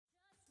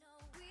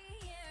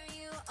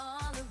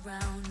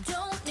around.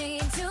 Don't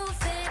need to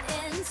fit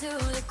into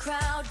the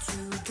crowd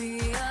to be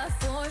a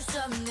force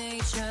of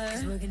nature.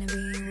 'Cause we're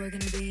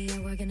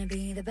gonna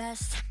be the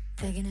best.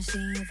 They're gonna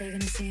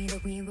see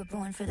that we were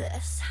born for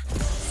this.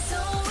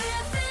 So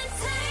if it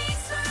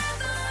takes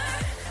forever,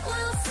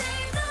 we'll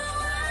save the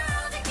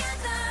world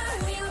together.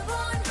 We were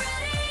born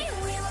ready,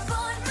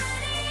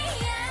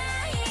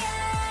 yeah,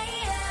 yeah,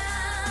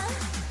 yeah.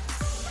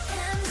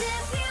 And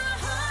if your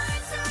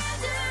heart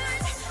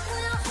surrenders,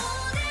 we'll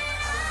hold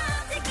it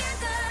up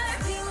together.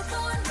 We were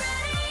born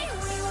ready.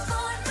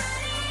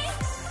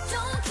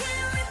 Don't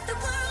care if the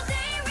world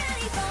ain't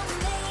ready for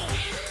me.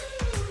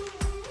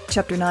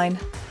 Chapter 9.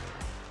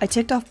 I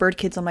ticked off bird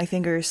kids on my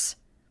fingers.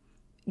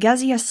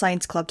 Gazzy has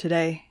science club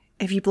today.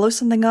 If you blow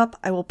something up,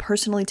 I will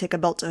personally take a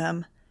belt to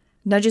him.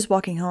 Nudge is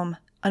walking home,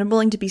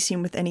 unwilling to be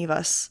seen with any of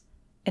us.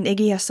 And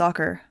Iggy has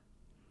soccer.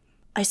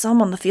 I saw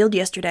him on the field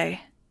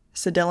yesterday,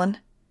 said Dylan.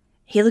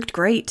 He looked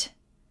great.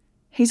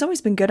 He's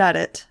always been good at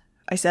it,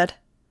 I said.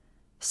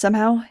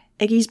 Somehow,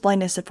 Iggy's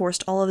blindness had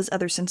forced all of his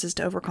other senses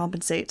to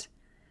overcompensate.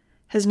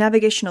 His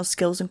navigational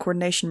skills and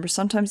coordination were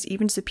sometimes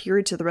even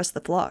superior to the rest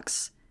of the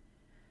flock's.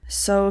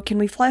 So, can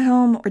we fly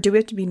home, or do we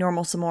have to be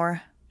normal some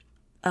more?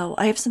 Oh,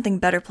 I have something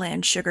better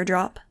planned, Sugar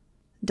Drop,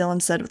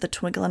 Dylan said with a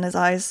twinkle in his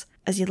eyes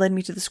as he led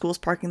me to the school's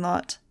parking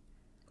lot.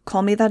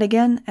 Call me that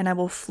again, and I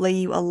will flay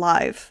you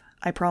alive,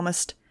 I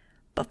promised,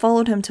 but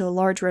followed him to a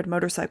large red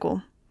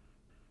motorcycle.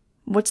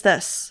 What's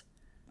this?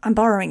 I'm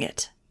borrowing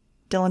it,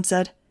 Dylan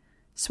said,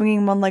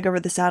 swinging one leg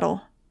over the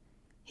saddle.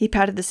 He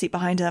patted the seat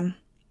behind him.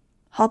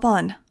 Hop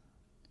on.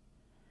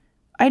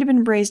 I had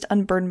been raised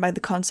unburdened by the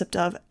concept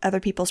of other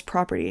people's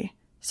property,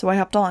 so I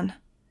hopped on.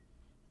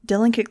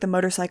 Dylan kicked the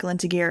motorcycle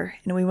into gear,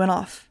 and we went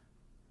off.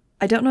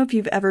 I don't know if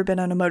you've ever been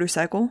on a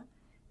motorcycle.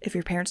 If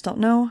your parents don't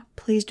know,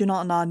 please do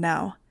not nod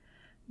now.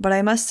 But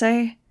I must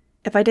say,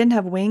 if I didn't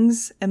have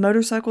wings and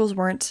motorcycles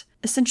weren't,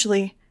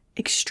 essentially,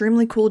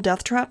 extremely cool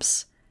death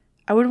traps,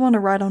 I would want to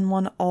ride on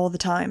one all the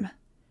time.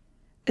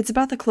 It's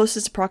about the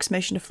closest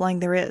approximation to flying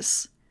there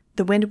is.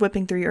 The wind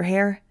whipping through your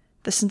hair,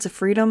 the sense of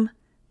freedom,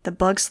 the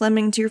bug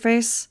slamming into your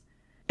face.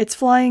 It's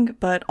flying,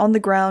 but on the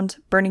ground,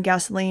 burning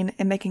gasoline,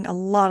 and making a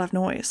lot of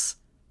noise.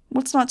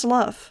 What's not to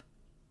love?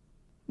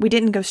 We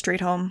didn't go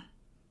straight home.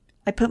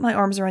 I put my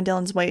arms around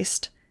Dylan's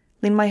waist,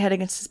 leaned my head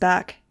against his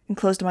back, and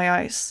closed my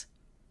eyes.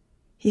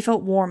 He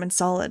felt warm and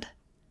solid.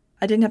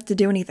 I didn't have to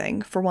do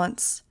anything, for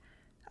once.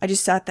 I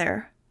just sat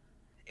there.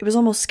 It was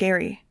almost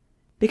scary,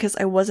 because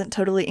I wasn't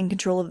totally in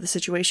control of the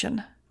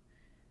situation.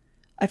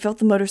 I felt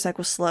the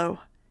motorcycle slow,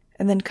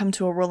 and then come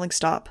to a rolling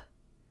stop.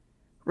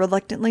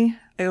 Reluctantly,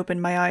 I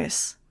opened my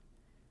eyes.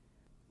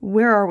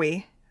 Where are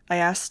we? I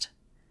asked.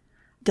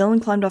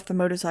 Dylan climbed off the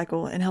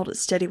motorcycle and held it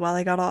steady while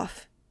I got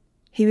off.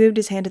 He moved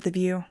his hand at the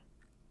view,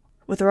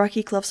 with the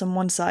rocky cliffs on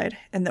one side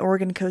and the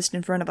Oregon coast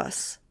in front of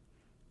us.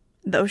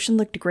 The ocean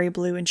looked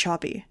gray-blue and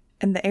choppy,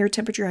 and the air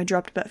temperature had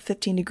dropped about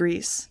 15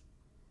 degrees.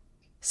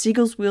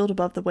 Seagulls wheeled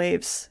above the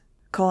waves,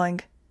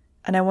 calling,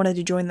 and I wanted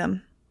to join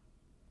them.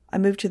 I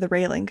moved to the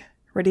railing,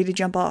 ready to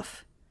jump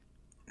off.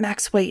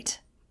 Max, wait.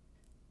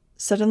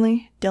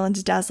 Suddenly,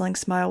 Dylan's dazzling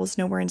smile was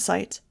nowhere in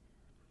sight.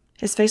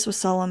 His face was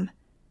solemn,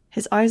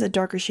 his eyes a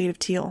darker shade of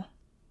teal.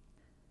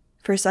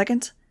 For a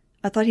second,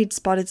 I thought he'd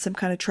spotted some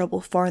kind of trouble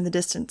far in the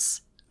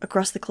distance,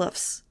 across the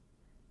cliffs.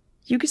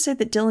 You could say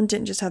that Dylan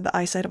didn't just have the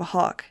eyesight of a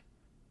hawk.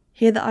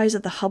 He had the eyes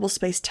of the Hubble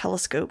Space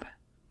Telescope.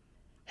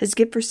 His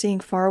gift for seeing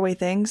faraway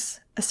things,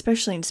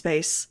 especially in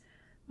space,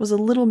 was a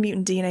little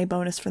mutant DNA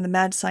bonus from the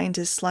mad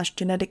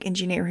scientist/genetic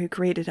engineer who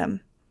created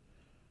him.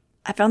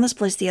 I found this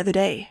place the other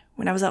day,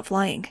 when I was out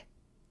flying,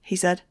 he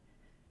said,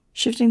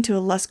 shifting to a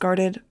less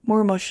guarded,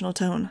 more emotional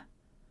tone.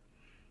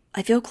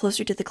 I feel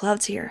closer to the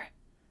clouds here,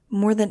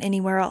 more than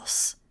anywhere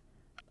else.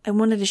 I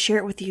wanted to share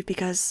it with you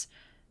because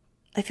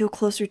I feel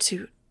closer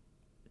to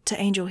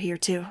Angel here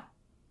too.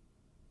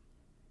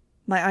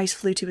 My eyes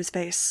flew to his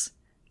face,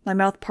 my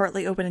mouth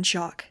partly open in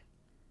shock.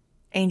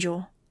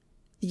 Angel,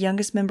 the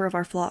youngest member of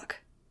our flock,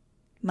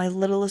 my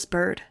littlest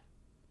bird.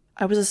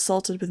 I was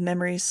assaulted with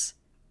memories.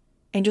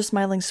 Angel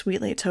smiling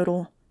sweetly at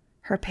Total,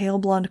 her pale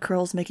blonde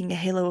curls making a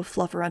halo of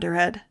fluff around her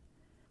head.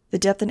 The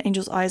depth in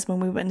Angel's eyes when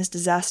we witnessed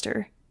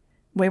disaster,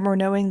 way more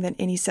knowing than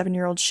any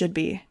 7-year-old should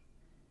be.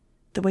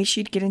 The way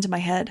she'd get into my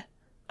head,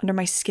 under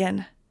my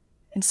skin,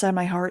 inside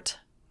my heart,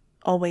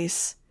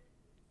 always.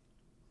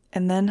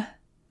 And then,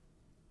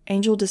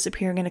 Angel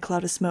disappearing in a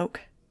cloud of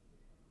smoke.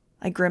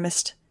 I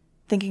grimaced,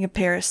 thinking of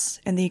Paris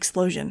and the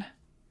explosion.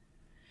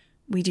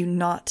 We do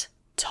not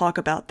talk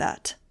about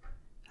that,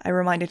 I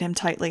reminded him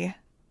tightly.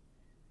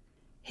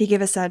 He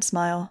gave a sad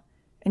smile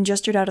and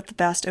gestured out at the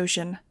vast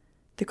ocean,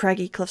 the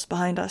craggy cliffs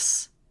behind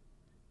us.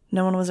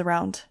 No one was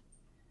around.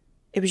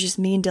 It was just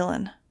me and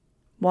Dylan,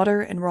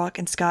 water and rock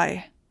and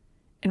sky,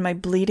 and my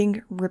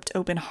bleeding, ripped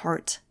open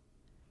heart.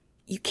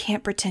 You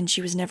can't pretend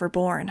she was never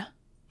born,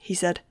 he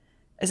said,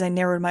 as I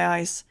narrowed my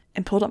eyes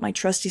and pulled up my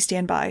trusty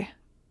standby,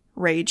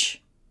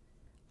 rage.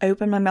 I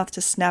opened my mouth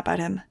to snap at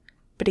him,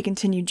 but he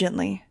continued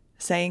gently,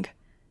 saying,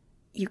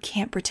 You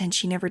can't pretend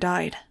she never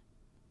died.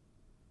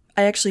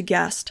 I actually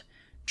gasped,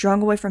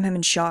 drawing away from him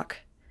in shock,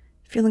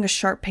 feeling a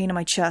sharp pain in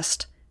my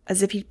chest,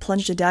 as if he'd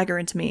plunged a dagger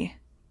into me.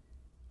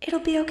 "It'll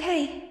be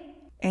okay,"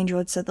 Angel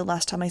had said the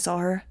last time I saw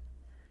her.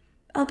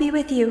 "I'll be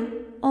with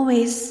you,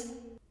 always."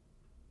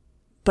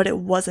 But it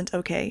wasn't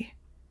okay.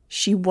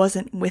 She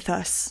wasn't with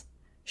us.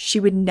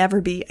 She would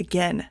never be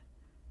again.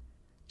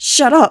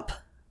 "Shut up!"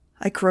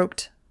 I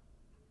croaked.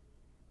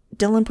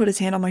 Dylan put his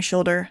hand on my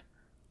shoulder,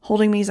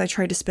 holding me as I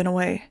tried to spin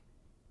away.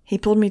 He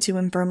pulled me to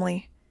him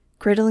firmly,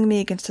 cradling me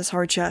against his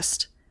hard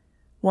chest,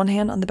 one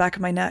hand on the back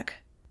of my neck,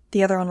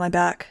 the other on my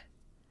back.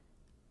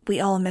 "We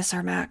all miss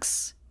her,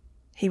 Max,"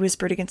 he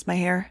whispered against my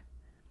hair.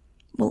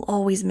 "We'll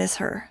always miss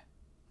her."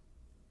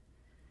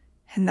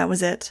 And that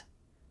was it.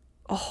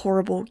 A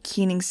horrible,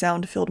 keening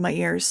sound filled my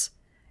ears,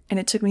 and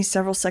it took me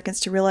several seconds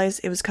to realize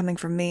it was coming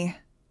from me.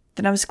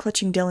 Then I was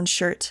clutching Dylan's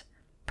shirt,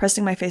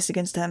 pressing my face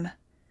against him,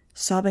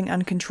 sobbing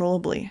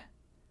uncontrollably.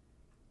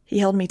 He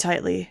held me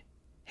tightly,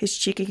 his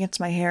cheek against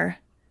my hair,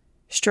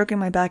 stroking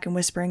my back and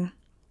whispering,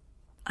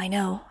 I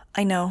know.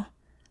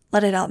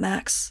 Let it out,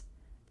 Max.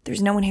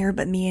 There's no one here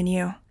but me and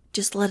you.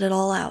 Just let it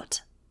all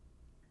out."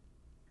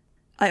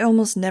 I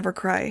almost never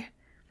cry.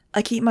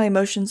 I keep my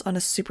emotions on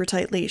a super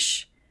tight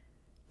leash.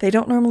 They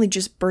don't normally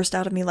just burst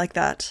out of me like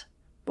that,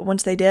 but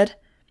once they did,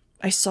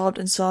 I sobbed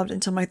and sobbed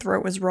until my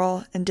throat was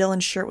raw and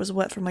Dylan's shirt was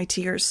wet from my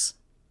tears.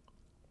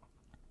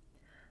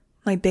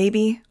 My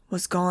baby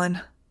was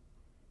gone.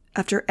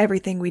 After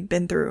everything we'd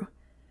been through,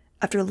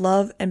 after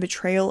love and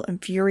betrayal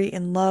and fury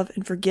and love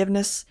and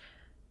forgiveness,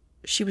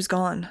 she was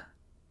gone.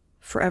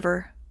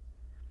 Forever.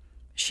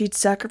 She'd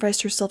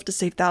sacrificed herself to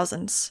save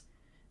thousands,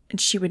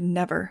 and she would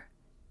never,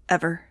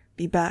 ever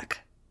be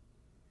back.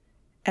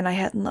 And I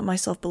hadn't let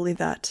myself believe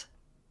that,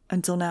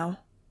 until now.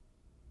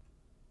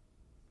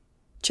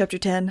 Chapter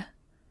 10.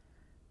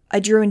 I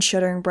drew in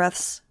shuddering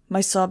breaths,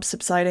 my sobs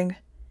subsiding.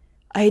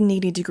 I had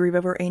needed to grieve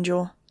over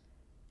Angel,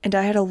 and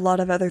I had a lot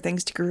of other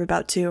things to grieve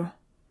about too.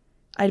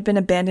 I'd been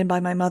abandoned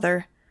by my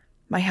mother,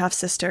 my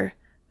half-sister,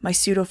 my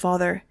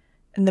pseudo-father,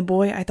 and the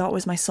boy I thought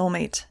was my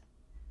soulmate.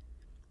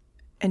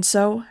 And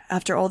so,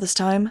 after all this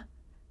time,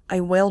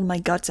 I wailed my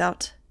guts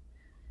out.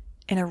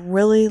 In a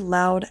really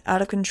loud,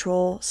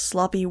 out-of-control,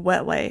 sloppy,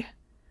 wet way.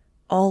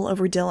 All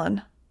over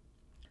Dylan.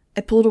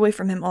 I pulled away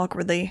from him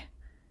awkwardly.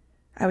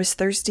 I was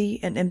thirsty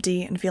and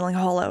empty and feeling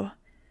hollow,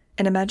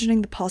 and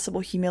imagining the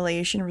possible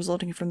humiliation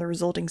resulting from the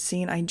resulting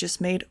scene I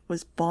just made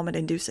was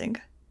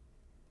vomit-inducing.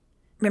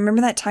 "Remember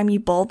that time you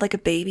bawled like a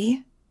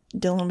baby?"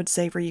 Dylan would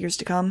say for years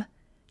to come.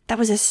 "That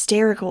was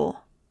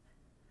hysterical."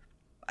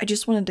 I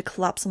just wanted to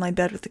collapse on my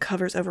bed with the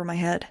covers over my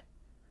head.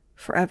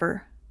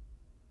 Forever.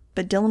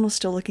 But Dylan was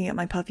still looking at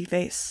my puffy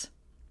face.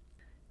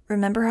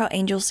 "Remember how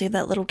Angel saved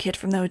that little kid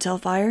from the hotel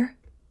fire?"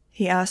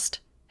 he asked,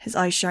 his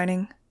eyes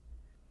shining.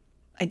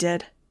 I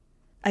did.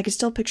 I could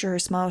still picture her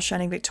smile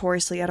shining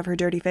victoriously out of her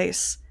dirty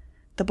face,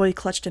 the boy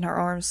clutched in her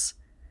arms,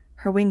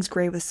 her wings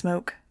gray with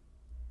smoke.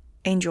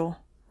 Angel,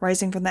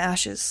 rising from the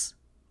ashes.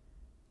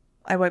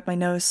 I wiped my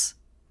nose.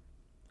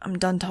 "I'm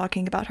done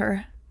talking about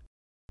her."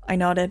 I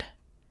nodded.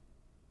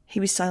 He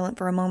was silent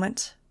for a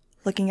moment,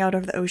 looking out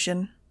over the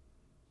ocean.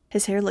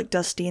 His hair looked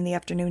dusty in the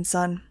afternoon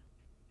sun.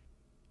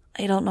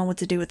 "I don't know what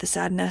to do with the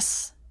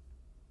sadness,"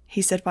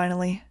 he said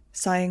finally,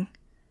 sighing.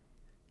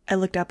 I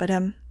looked up at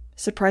him,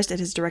 surprised at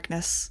his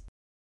directness.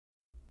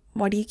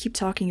 "Why do you keep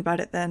talking about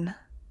it, then?"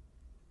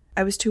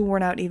 I was too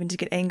worn out even to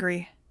get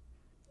angry.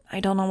 "I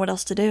don't know what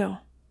else to do,"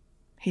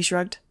 he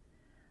shrugged.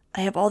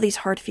 "I have all these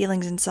hard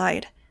feelings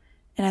inside,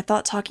 and I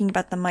thought talking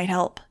about them might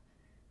help.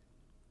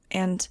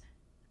 And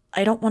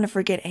I don't want to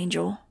forget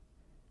Angel.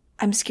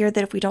 I'm scared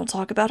that if we don't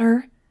talk about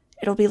her,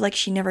 it'll be like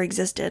she never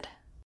existed."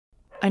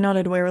 I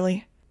nodded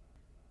wearily.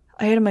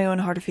 I had my own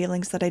hard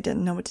feelings that I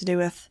didn't know what to do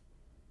with.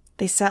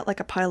 They sat like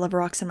a pile of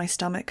rocks in my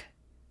stomach,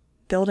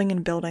 building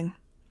and building.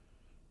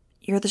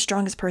 "You're the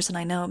strongest person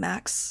I know,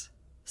 Max,"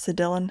 said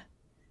Dylan.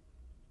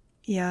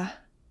 "Yeah."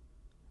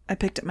 I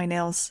picked at my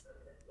nails,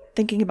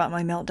 thinking about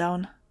my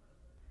meltdown.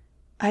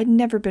 I had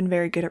never been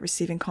very good at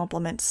receiving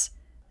compliments,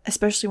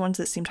 especially ones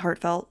that seemed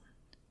heartfelt.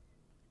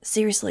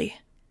 "Seriously,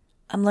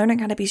 I'm learning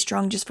how to be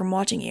strong just from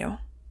watching you."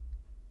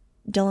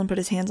 Dylan put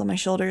his hands on my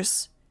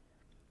shoulders.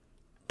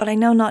 "But I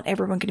know not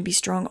everyone can be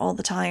strong all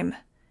the time.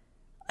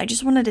 I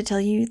just wanted to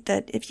tell you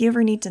that if you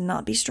ever need to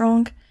not be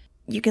strong,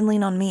 you can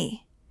lean on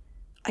me.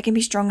 I can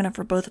be strong enough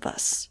for both of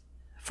us.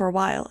 For a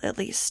while, at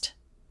least."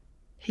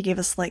 He gave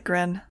a slight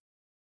grin.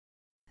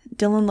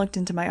 Dylan looked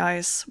into my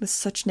eyes with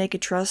such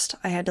naked trust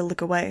I had to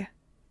look away.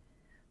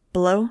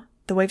 Below,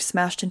 the waves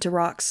smashed into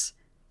rocks,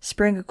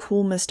 spraying a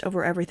cool mist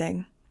over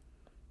everything.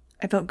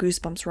 I felt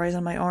goosebumps rise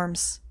on my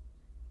arms.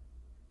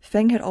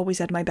 Feng had always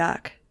had my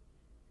back.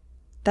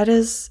 That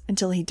is,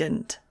 until he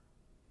didn't.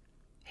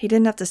 He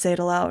didn't have to say it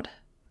aloud.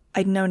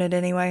 I'd known it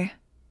anyway.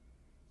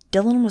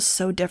 Dylan was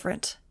so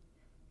different.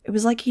 It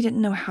was like he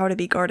didn't know how to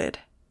be guarded.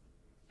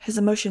 His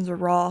emotions were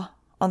raw,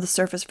 on the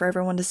surface for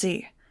everyone to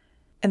see,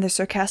 and the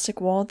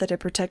sarcastic wall that had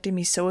protected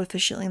me so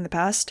efficiently in the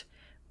past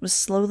was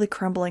slowly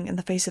crumbling in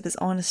the face of his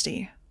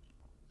honesty.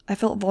 I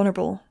felt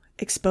vulnerable,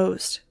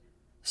 exposed,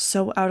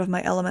 so out of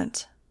my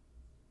element.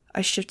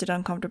 I shifted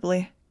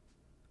uncomfortably.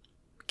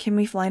 Can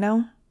we fly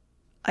now?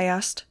 I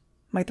asked,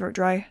 my throat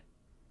dry.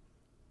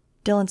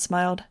 Dylan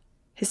smiled,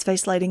 his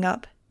face lighting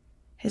up,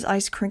 his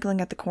eyes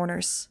crinkling at the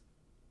corners.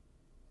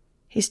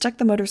 He stuck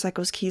the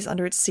motorcycle's keys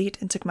under its seat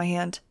and took my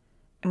hand,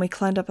 and we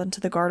climbed up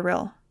onto the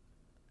guardrail.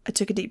 I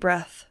took a deep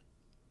breath,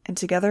 and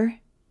together,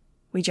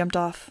 we jumped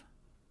off.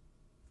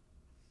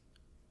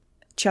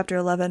 Chapter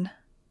 11.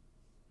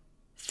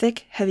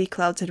 Thick, heavy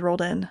clouds had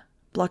rolled in,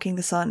 blocking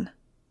the sun,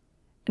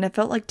 and it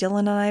felt like Dylan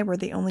and I were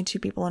the only two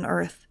people on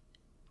Earth.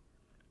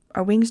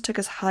 Our wings took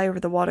us high over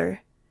the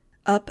water,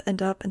 up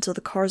and up until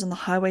the cars on the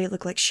highway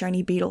looked like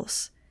shiny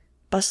beetles,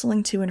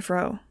 bustling to and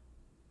fro.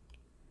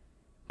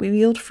 We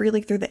wheeled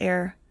freely through the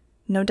air,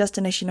 no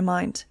destination in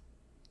mind,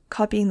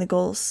 copying the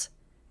gulls,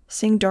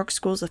 seeing dark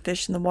schools of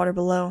fish in the water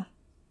below.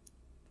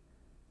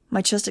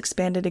 My chest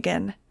expanded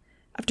again,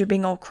 after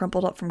being all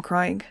crumpled up from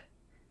crying.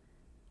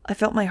 I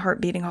felt my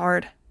heart beating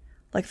hard,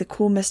 like the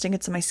cool mist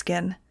against my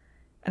skin,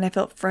 and I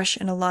felt fresh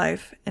and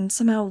alive, and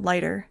somehow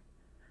lighter,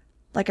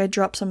 like I'd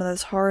dropped some of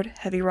those hard,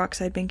 heavy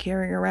rocks I'd been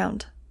carrying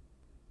around.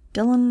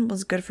 Dylan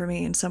was good for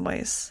me in some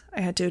ways,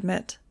 I had to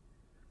admit.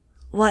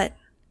 "What?"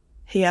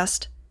 he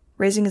asked,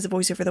 raising his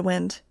voice over the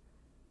wind.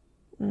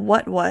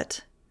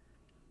 What?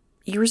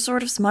 You were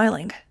sort of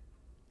smiling."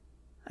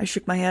 I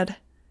shook my head.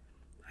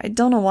 "I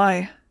don't know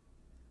why."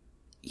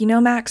 "You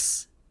know,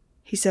 Max,"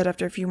 he said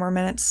after a few more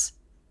minutes.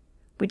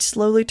 We'd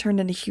slowly turned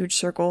in a huge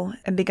circle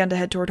and begun to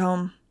head toward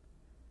home.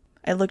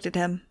 I looked at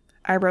him,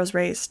 eyebrows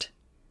raised.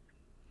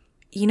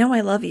 "You know I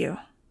love you."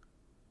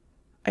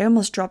 I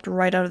almost dropped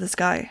right out of the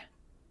sky.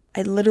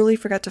 I literally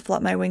forgot to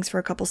flap my wings for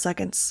a couple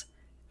seconds,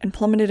 and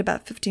plummeted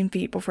about 15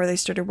 feet before they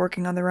started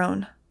working on their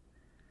own.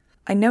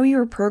 "I know you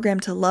were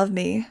programmed to love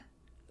me,"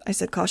 I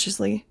said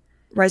cautiously,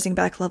 rising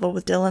back level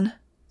with Dylan.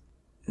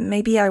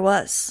 "Maybe I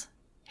was,"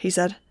 he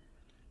said.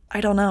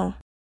 "I don't know.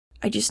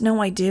 I just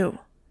know I do.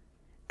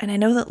 And I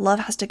know that love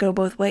has to go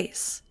both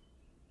ways.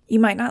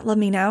 You might not love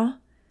me now,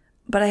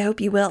 but I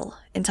hope you will,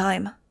 in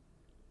time.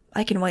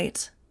 I can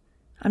wait.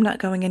 I'm not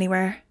going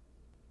anywhere."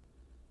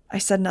 I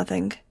said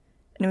nothing,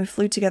 and we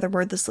flew together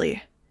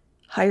wordlessly,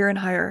 higher and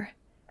higher,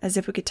 as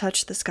if we could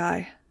touch the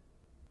sky.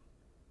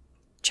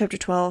 Chapter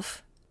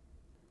 12.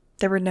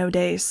 There were no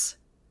days.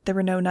 There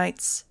were no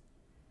nights.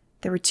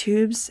 There were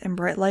tubes and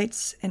bright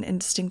lights and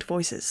indistinct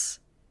voices.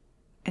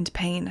 And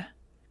pain.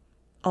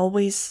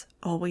 Always,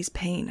 always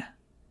pain.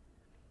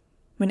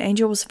 When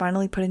Angel was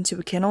finally put into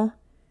a kennel,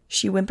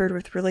 she whimpered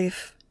with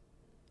relief.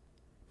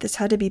 This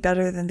had to be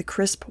better than the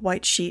crisp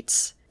white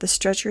sheets, the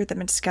stretcher that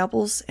meant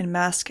scalpels and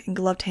mask and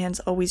gloved hands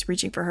always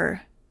reaching for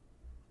her.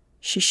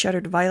 She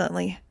shuddered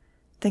violently,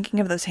 thinking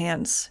of those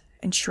hands,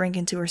 and shrank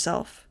into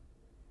herself.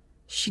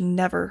 She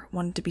never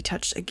wanted to be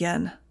touched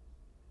again.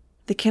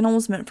 The kennel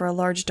was meant for a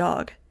large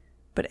dog,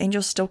 but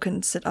Angel still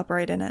couldn't sit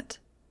upright in it.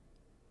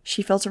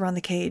 She felt around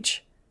the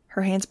cage,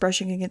 her hands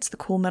brushing against the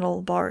cool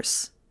metal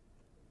bars.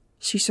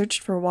 She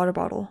searched for a water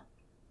bottle.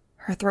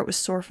 Her throat was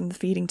sore from the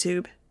feeding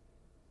tube.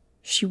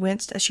 She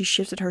winced as she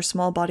shifted her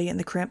small body in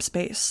the cramped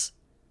space.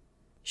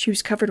 She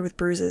was covered with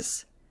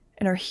bruises,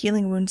 and her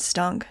healing wounds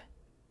stung.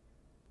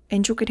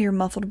 Angel could hear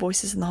muffled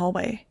voices in the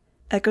hallway,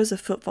 echoes of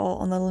footfall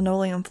on the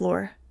linoleum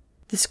floor,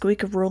 the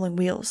squeak of rolling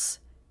wheels,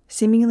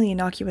 seemingly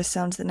innocuous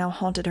sounds that now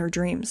haunted her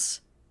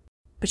dreams.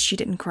 But she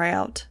didn't cry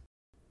out.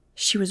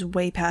 She was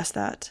way past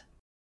that.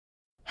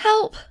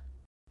 Help!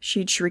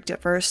 She'd shrieked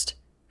at first,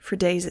 for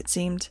days it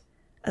seemed,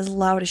 as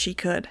loud as she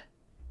could.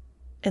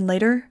 And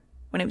later,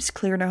 when it was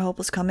clear no help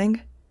was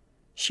coming,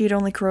 she had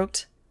only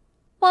croaked,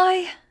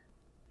 "Why?"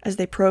 as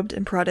they probed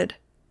and prodded,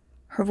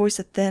 her voice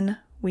a thin,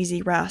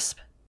 wheezy rasp.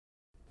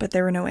 But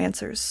there were no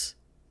answers,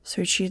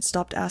 so she had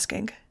stopped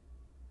asking.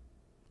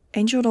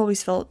 Angel had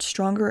always felt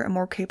stronger and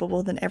more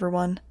capable than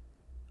everyone,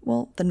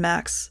 than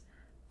Max,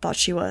 thought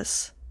she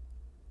was.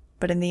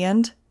 But in the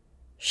end,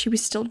 she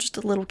was still just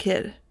a little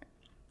kid,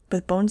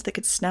 with bones that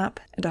could snap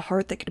and a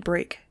heart that could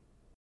break.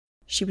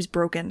 She was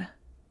broken,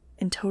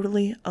 and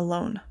totally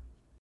alone.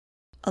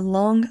 A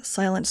long,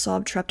 silent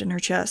sob trapped in her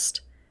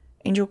chest.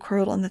 Angel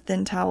curled on the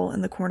thin towel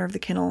in the corner of the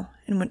kennel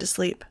and went to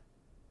sleep.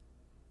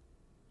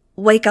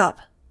 "Wake up!"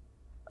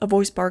 a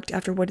voice barked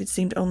after what had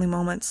seemed only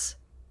moments.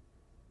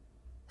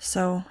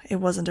 So, it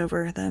wasn't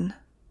over, then.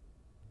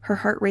 Her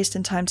heart raced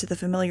in time to the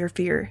familiar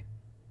fear,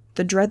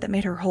 the dread that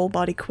made her whole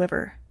body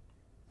quiver,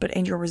 but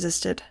Angel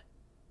resisted.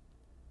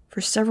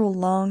 For several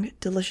long,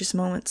 delicious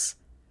moments,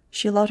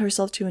 she allowed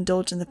herself to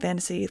indulge in the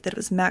fantasy that it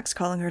was Max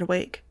calling her to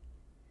wake.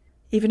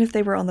 Even if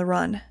they were on the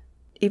run,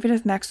 even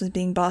if Max was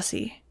being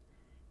bossy,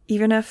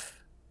 even if,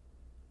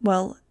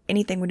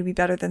 anything would be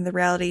better than the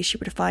reality she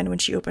would find when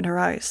she opened her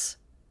eyes.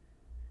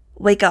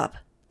 "Wake up!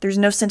 There's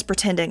no sense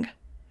pretending.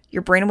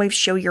 Your brainwaves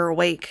show you're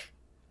awake."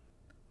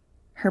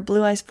 Her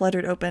blue eyes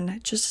fluttered open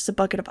just as a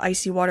bucket of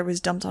icy water was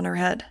dumped on her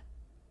head.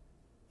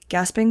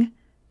 Gasping,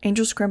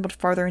 Angel scrambled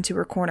farther into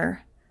her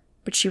corner,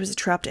 but she was a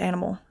trapped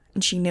animal,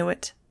 and she knew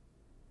it.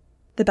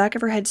 The back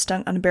of her head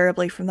stung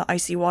unbearably from the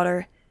icy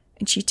water,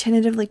 and she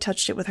tentatively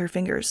touched it with her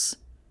fingers.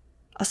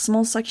 A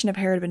small section of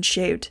hair had been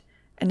shaved,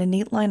 and a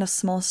neat line of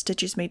small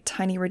stitches made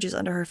tiny ridges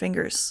under her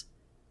fingers.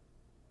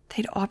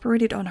 They'd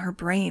operated on her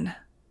brain.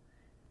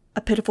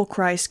 A pitiful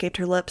cry escaped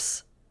her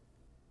lips.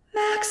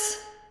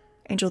 Max!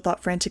 Angel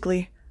thought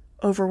frantically,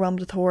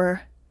 overwhelmed with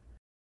horror.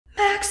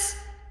 Max!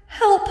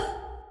 Help!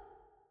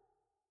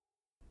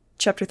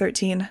 Chapter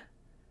 13.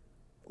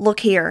 "Look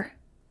here,"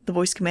 the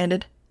voice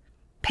commanded.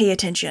 "Pay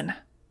attention."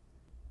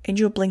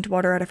 Angel blinked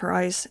water out of her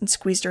eyes and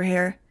squeezed her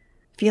hair,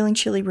 feeling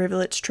chilly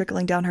rivulets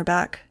trickling down her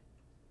back.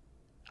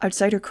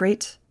 Outside her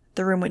crate,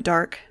 the room went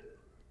dark.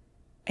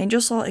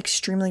 Angel saw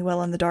extremely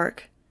well in the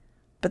dark,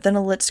 but then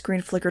a lit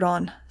screen flickered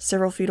on,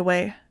 several feet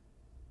away.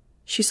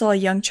 She saw a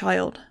young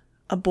child,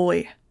 a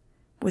boy,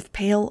 with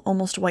pale,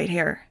 almost white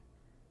hair.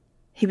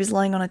 He was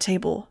lying on a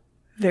table,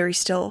 very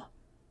still,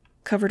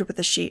 covered with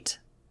a sheet.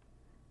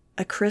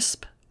 A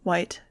crisp,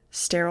 white,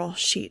 sterile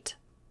sheet.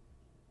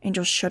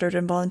 Angel shuddered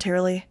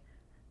involuntarily,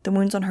 the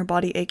wounds on her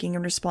body aching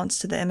in response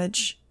to the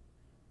image.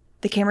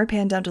 The camera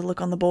panned down to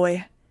look on the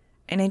boy,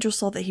 and Angel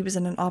saw that he was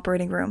in an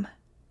operating room.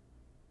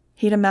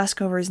 He had a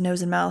mask over his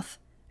nose and mouth,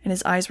 and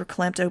his eyes were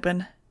clamped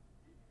open.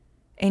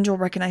 Angel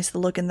recognized the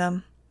look in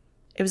them.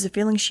 It was a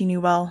feeling she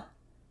knew well.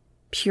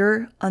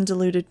 Pure,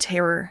 undiluted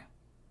terror.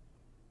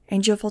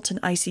 Angel felt an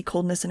icy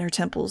coldness in her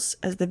temples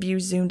as the view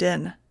zoomed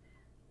in.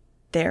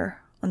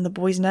 There, on the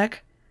boy's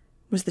neck,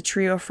 was the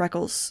trio of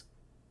freckles,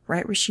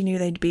 right where she knew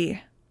they'd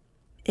be.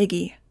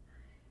 Iggy.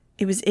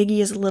 It was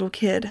Iggy as a little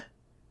kid.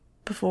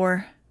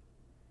 Before.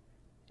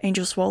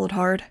 Angel swallowed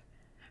hard,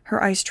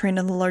 her eyes trained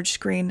on the large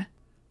screen,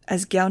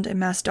 as gowned and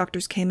masked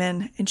doctors came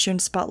in and shone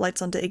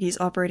spotlights onto Iggy's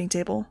operating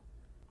table.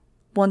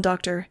 One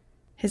doctor,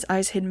 his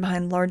eyes hidden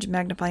behind large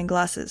magnifying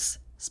glasses,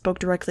 spoke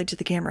directly to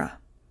the camera.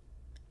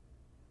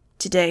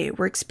 "Today,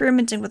 we're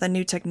experimenting with a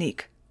new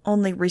technique,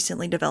 only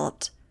recently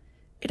developed.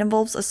 It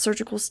involves a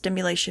surgical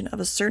stimulation of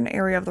a certain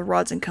area of the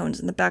rods and cones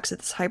in the backs of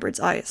this hybrid's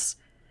eyes.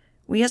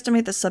 We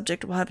estimate the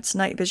subject will have its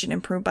night vision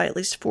improved by at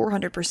least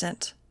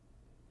 400%.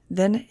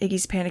 Then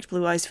Iggy's panicked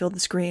blue eyes filled the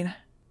screen.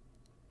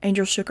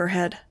 Angel shook her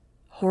head,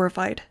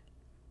 horrified.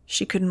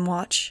 She couldn't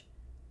watch.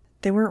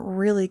 They weren't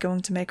really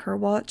going to make her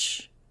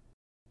watch.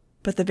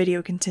 But the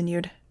video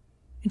continued,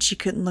 and she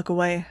couldn't look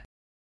away.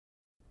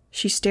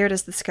 She stared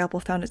as the scalpel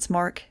found its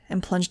mark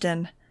and plunged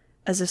in,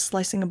 as if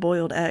slicing a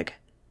boiled egg,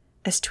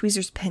 as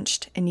tweezers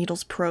pinched and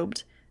needles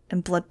probed,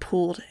 and blood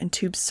pooled and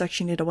tubes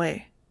suctioned it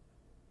away.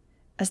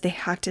 As they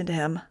hacked into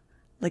him,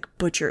 like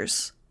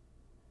butchers.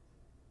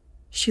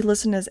 She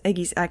listened as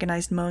Iggy's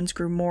agonized moans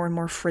grew more and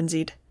more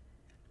frenzied.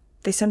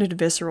 They sounded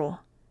visceral,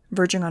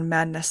 verging on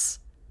madness.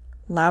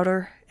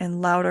 Louder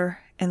and louder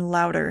and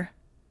louder.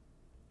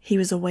 He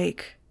was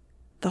awake.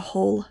 The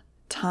whole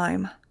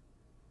time.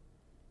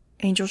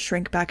 Angel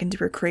shrank back into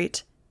her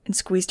crate and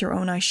squeezed her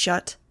own eyes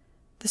shut,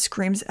 the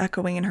screams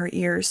echoing in her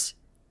ears.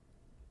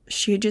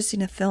 She had just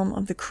seen a film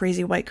of the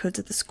crazy whitecoats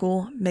at the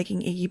school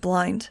making Iggy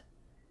blind.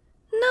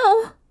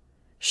 "No!"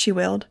 she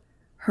wailed,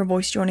 her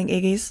voice joining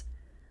Iggy's.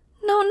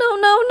 "No, no,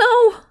 no,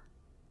 no!"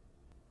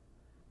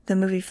 The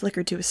movie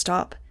flickered to a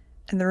stop,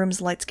 and the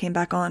room's lights came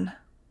back on.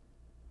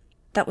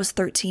 "That was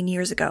 13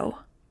 years ago,"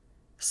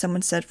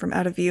 someone said from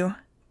out of view.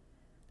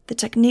 "The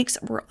techniques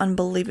were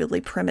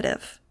unbelievably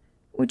primitive,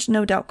 which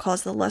no doubt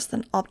caused the less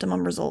than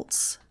optimum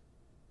results.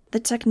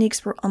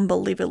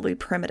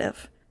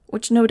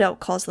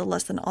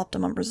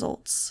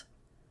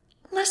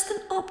 Less than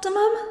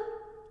optimum?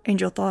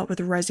 Angel thought with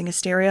rising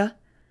hysteria.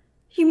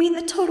 You mean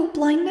the total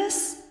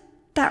blindness?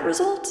 That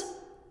result?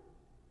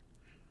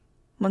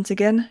 Once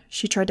again,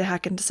 she tried to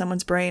hack into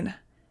someone's brain.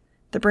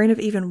 The brain of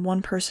even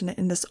one person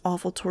in this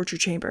awful torture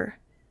chamber.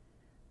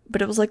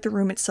 But it was like the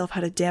room itself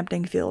had a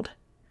dampening field.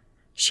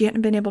 She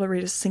hadn't been able to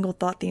read a single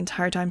thought the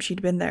entire time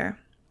she'd been there.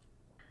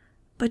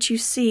 "But you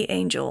see,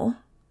 Angel,"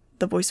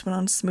 the voice went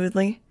on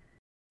smoothly,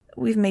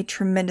 "we've made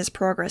tremendous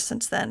progress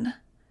since then.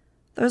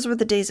 Those were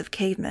the days of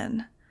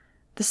cavemen.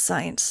 The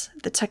science,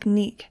 the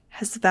technique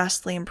has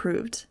vastly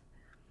improved.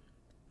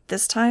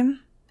 This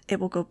time, it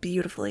will go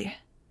beautifully."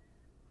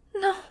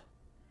 "No,"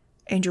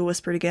 Angel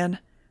whispered again,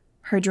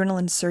 her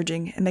adrenaline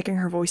surging and making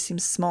her voice seem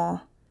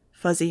small,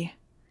 fuzzy.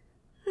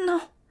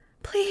 "No,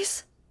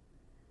 please."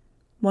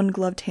 One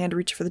gloved hand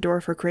reached for the door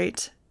of her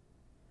crate.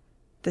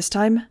 This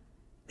time,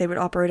 they would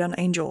operate on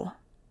Angel.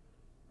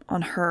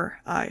 On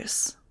her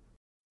eyes.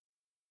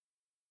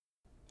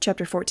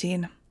 Chapter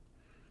 14.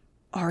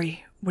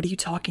 "Ari, what are you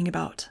talking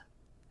about?"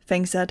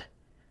 Fang said.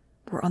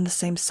 "We're on the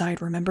same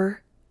side,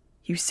 remember?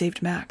 You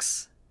saved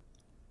Max."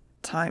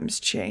 "Times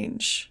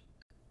change."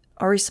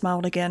 Ari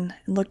smiled again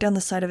and looked down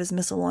the sight of his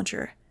missile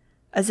launcher,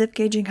 as if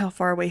gauging how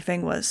far away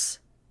Fang was.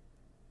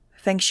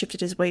 Fang shifted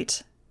his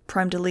weight,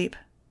 primed to leap.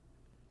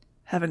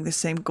 "Having the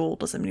same goal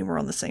doesn't mean we're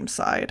on the same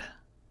side."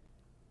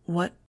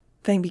 "What?"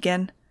 Fang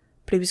began,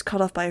 but he was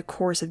cut off by a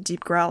chorus of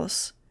deep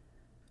growls.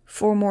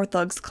 4 more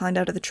thugs climbed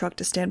out of the truck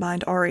to stand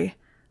behind Ari,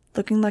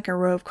 looking like a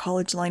row of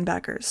college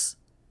linebackers.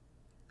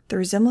 The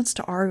resemblance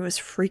to Ari was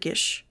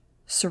freakish,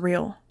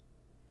 surreal.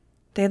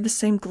 They had the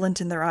same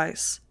glint in their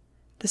eyes,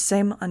 the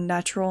same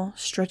unnatural,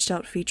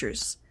 stretched-out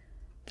features,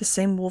 the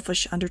same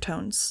wolfish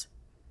undertones.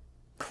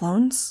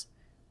 Clones?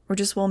 or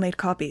just well-made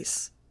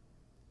copies?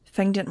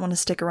 Fang didn't want to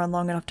stick around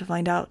long enough to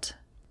find out.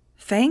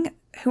 Fang?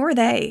 Who are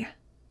they?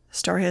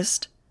 Star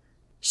hissed.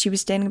 She was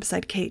standing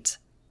beside Kate,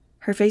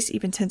 her face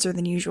even tenser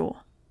than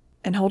usual,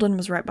 and Holden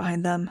was right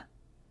behind them.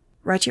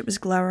 Ratchet was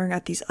glowering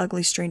at these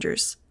ugly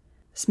strangers,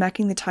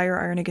 smacking the tire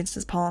iron against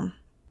his palm.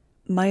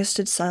 Maya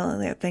stood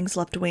silently at Fang's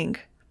left wing.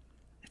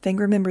 Fang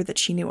remembered that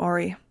she knew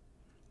Ari.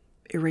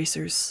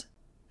 Erasers,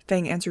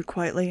 Fang answered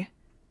quietly.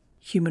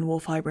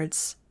 Human-wolf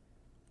hybrids.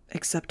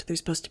 Except they're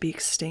supposed to be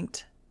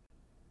extinct.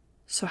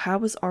 So how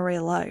was Ari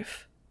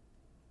alive?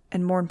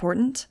 And more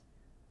important,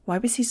 why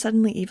was he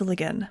suddenly evil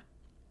again?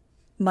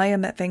 Maya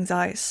met Fang's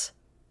eyes.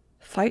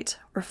 Fight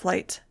or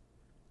flight?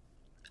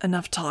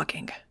 Enough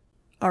talking,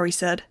 Ari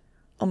said,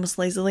 almost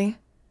lazily.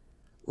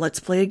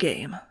 Let's play a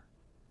game.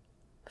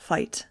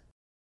 Fight.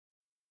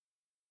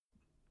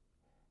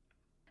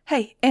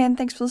 Hey, and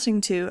thanks for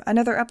listening to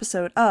another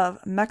episode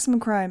of Maximum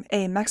Crime,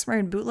 a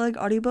Maximum Bootleg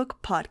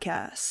audiobook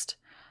podcast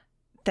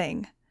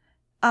thing.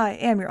 I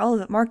am your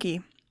Olivet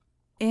Markey,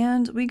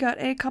 and we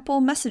got a couple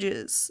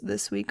messages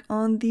this week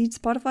on the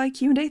Spotify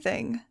Q&A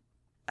thing.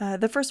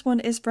 The first one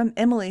is from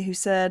Emily, who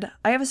said,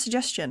 I have a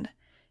suggestion.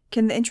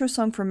 Can the intro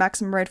song for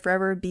Maximum Ride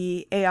Forever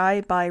be AI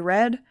by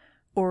Red,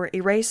 or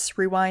Erase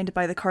Rewind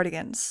by the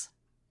Cardigans?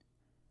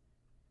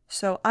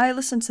 So I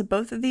listened to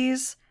both of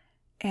these,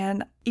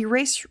 and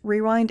Erase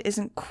Rewind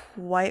isn't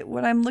quite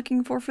what I'm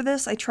looking for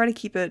this. I try to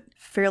keep it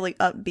fairly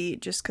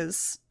upbeat just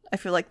because I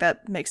feel like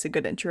that makes a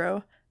good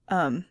intro.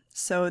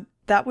 So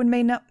that one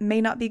may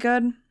not be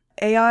good.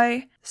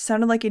 AI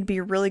sounded like it'd be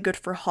really good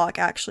for Hawk,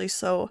 actually,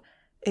 so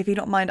if you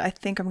don't mind, I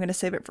think I'm going to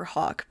save it for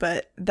Hawk,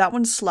 but that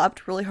one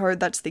slapped really hard.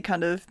 That's the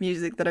kind of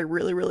music that I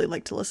really, really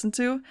like to listen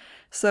to,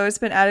 so it's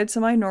been added to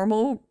my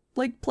normal,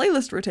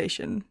 playlist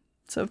rotation.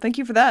 So thank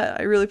you for that.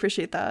 I really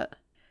appreciate that.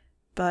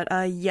 But,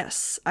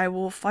 yes, I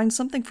will find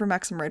something for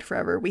Maximum Ride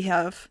Forever. We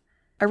have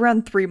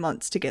around 3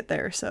 months to get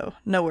there, so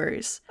no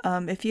worries.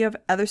 If you have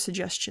other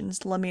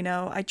suggestions, let me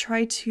know. I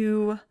try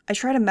to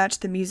match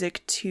the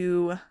music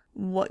to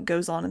what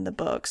goes on in the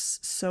books,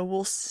 so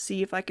we'll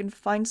see if I can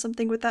find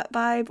something with that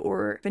vibe,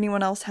 or if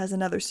anyone else has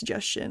another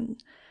suggestion,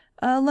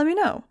 let me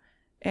know.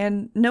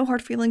 And no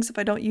hard feelings if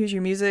I don't use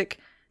your music.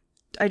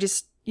 I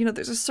just,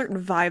 there's a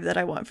certain vibe that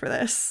I want for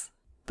this.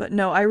 But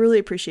no, I really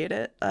appreciate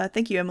it.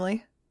 Thank you,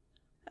 Emily.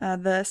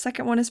 The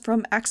second one is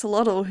from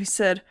Axolotl, who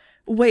said,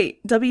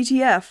 wait,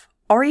 WTF,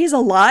 Ari is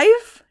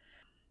alive?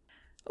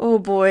 Oh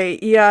boy,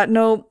 yeah,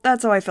 no,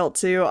 that's how I felt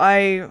too.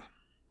 I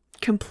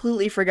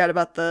completely forgot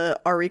about the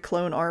Ari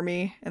clone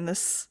army in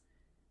this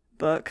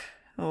book.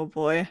 Oh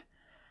boy.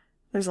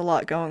 There's a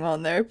lot going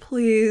on there.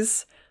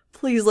 Please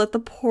let the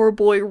poor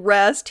boy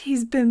rest.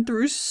 He's been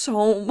through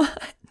so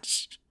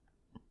much.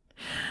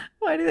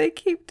 Why do they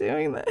keep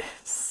doing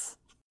this?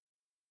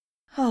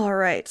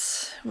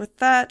 Alright, with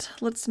that,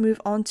 let's move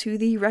on to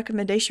the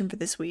recommendation for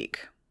this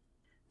week.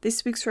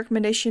 This week's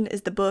recommendation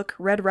is the book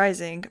Red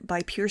Rising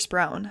by Pierce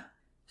Brown.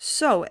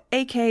 So,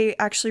 AK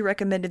actually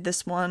recommended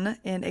this one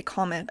in a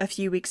comment a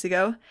few weeks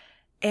ago,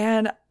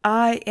 and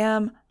I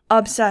am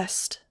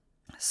obsessed.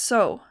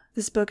 So,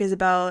 this book is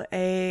about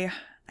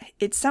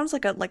it sounds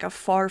like a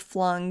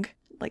far-flung,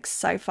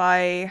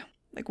 sci-fi,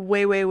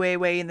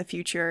 way in the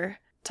future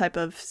type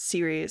of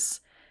series.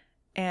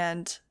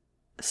 And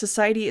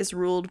society is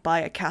ruled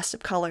by a caste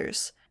of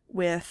colors,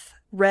 with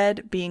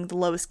red being the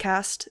lowest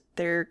caste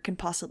there can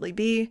possibly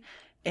be,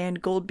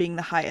 and gold being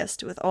the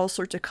highest, with all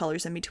sorts of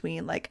colors in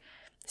between,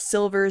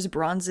 silvers,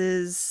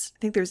 bronzes, I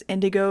think there's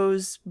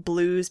indigos,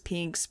 blues,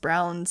 pinks,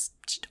 browns,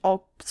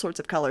 all sorts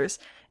of colors,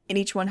 and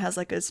each one has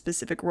a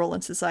specific role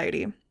in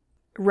society.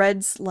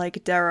 Reds,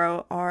 like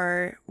Darrow,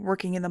 are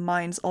working in the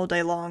mines all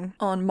day long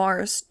on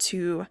Mars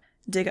to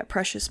dig up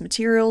precious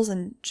materials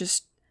and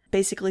just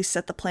basically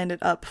set the planet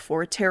up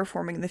for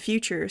terraforming in the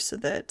future so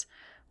that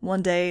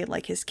one day,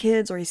 his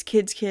kids or his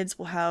kids' kids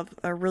will have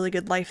a really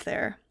good life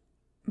there.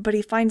 But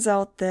he finds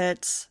out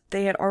that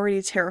they had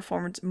already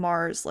terraformed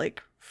Mars,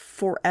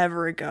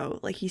 forever ago.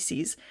 He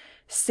sees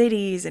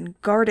cities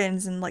and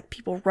gardens and,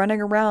 people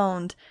running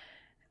around,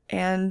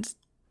 and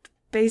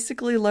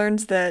basically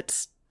learns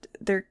that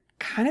they're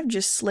kind of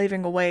just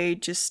slaving away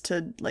just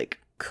to,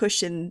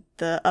 cushion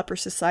the upper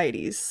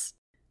societies.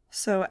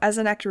 So, as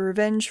an act of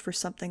revenge for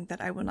something that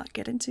I will not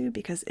get into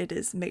because it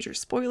is major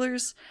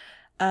spoilers,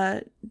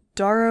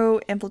 Darrow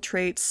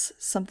infiltrates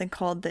something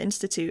called the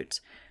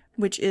Institute,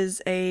 which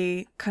is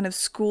a kind of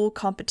school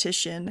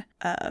competition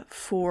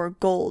for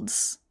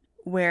golds,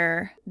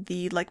 where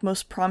the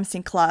most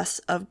promising class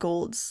of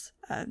golds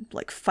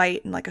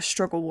fight in a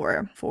struggle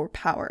war for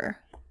power.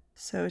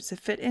 So to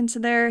fit into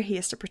there, he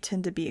has to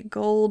pretend to be a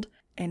gold,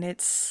 and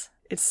it's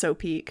so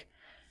peak.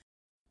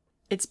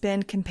 It's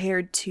been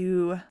compared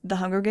to The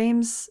Hunger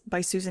Games by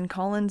Susan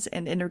Collins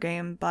and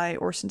Endergame by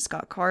Orson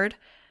Scott Card.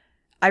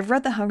 I've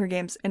read The Hunger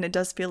Games, and it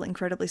does feel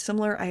incredibly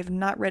similar. I have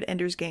not read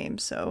Ender's Game,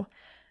 so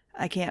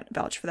I can't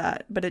vouch for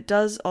that. But it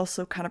does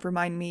also kind of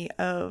remind me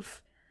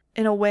of,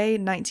 in a way,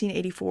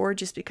 1984,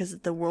 just because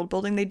of the world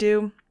building they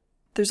do.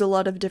 There's a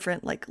lot of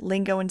different,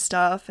 lingo and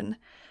stuff, and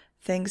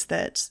things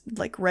that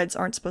like Reds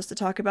aren't supposed to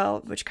talk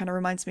about, which kind of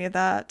reminds me of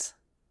that.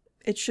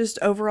 It's just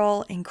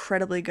overall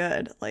incredibly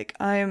good. Like,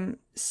 I'm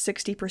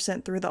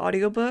 60% through the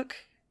audiobook,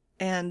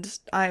 and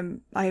I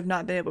have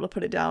not been able to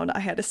put it down. I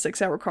had a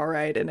 6-hour car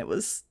ride, and it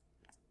was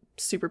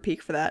super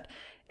peak for that.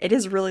 It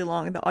is really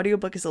long. The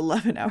audiobook is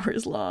 11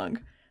 hours long.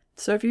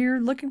 So if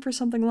you're looking for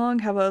something long,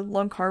 have a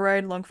long car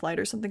ride, long flight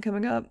or something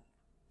coming up,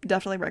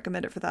 definitely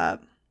recommend it for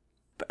that.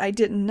 But I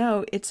didn't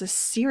know it's a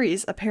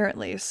series,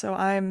 apparently, so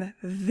I'm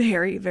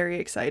very, very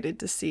excited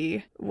to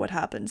see what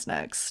happens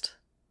next.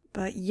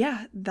 But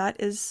yeah, that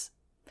is...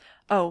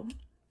 Oh,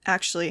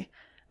 actually,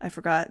 I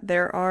forgot.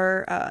 There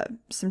are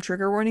some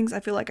trigger warnings I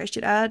feel like I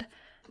should add.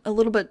 A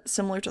little bit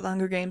similar to the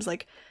Hunger Games,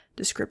 like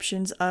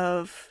descriptions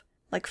of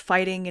like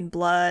fighting and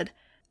blood.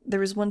 There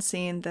was one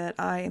scene that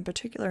I in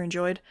particular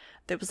enjoyed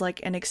that was like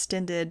an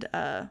extended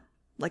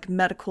like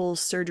medical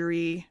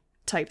surgery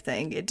type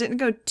thing. It didn't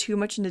go too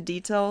much into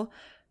detail,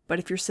 but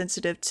if you're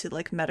sensitive to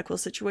like medical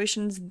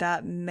situations,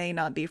 that may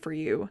not be for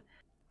you.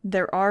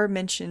 There are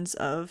mentions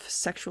of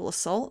sexual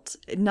assault.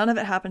 None of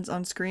it happens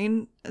on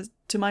screen,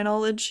 to my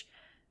knowledge,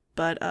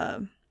 but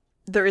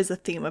there is a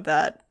theme of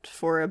that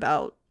for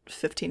about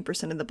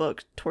 15% of the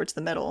book towards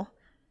the middle.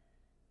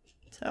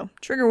 So,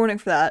 trigger warning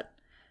for that.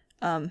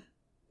 Other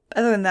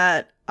than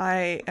that,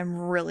 I am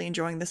really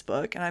enjoying this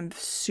book, and I'm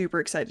super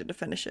excited to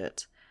finish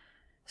it.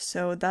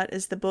 So that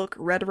is the book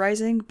Red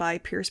Rising by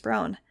Pierce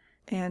Brown,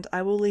 and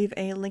I will leave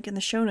a link in the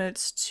show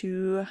notes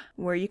to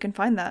where you can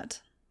find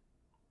that.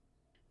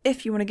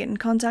 If you want to get in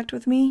contact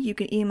with me, you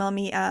can email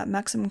me at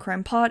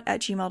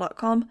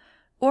maximumcrimepod@gmail.com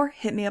or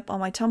hit me up on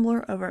my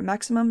Tumblr over at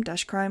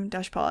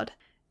maximum-crime-pod.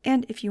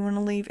 And if you want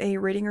to leave a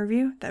rating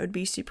review, that would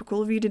be super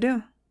cool of you to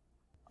do.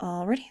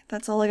 Alrighty,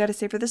 that's all I got to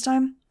say for this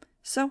time.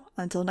 So,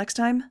 until next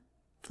time,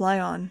 fly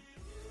on.